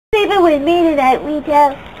Sleeping with me tonight,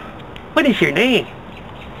 Rita. What is your name?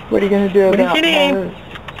 What are you going to do What is about your name?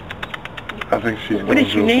 her? I think she's What going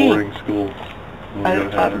is to your name? boarding school.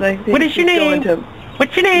 I think What is she's your name? going to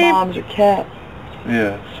What's your name? Mom's or Cat.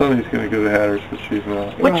 Yeah, Sonny's going to go to Hatters, but she's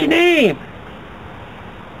not. What's your name?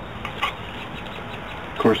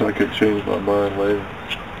 Of course, I could change my mind later.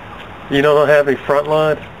 You don't have a front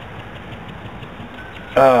line?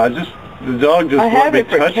 The dog just I let have me it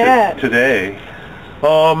for touch Cat. it today.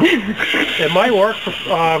 It might work for,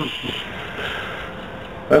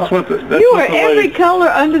 That's what the, that's You what are the every lady, color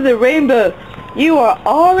under the rainbow. You are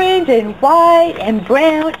orange and white and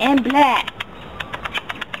brown and black.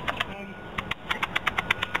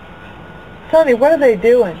 Sonny, what are they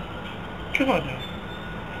doing? come on now.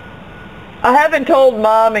 I haven't told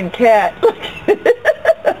Mom and Cat.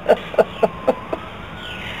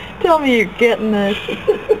 Tell me you're getting this.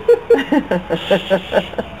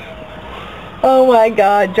 Oh my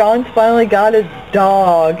God, John's finally got his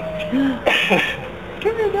dog.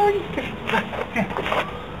 Come here, doggy.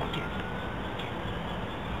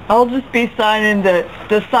 I'll just be signing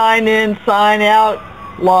the sign in, sign out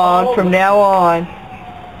log from now on.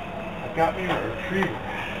 I got me a retriever.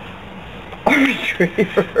 A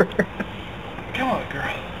retriever.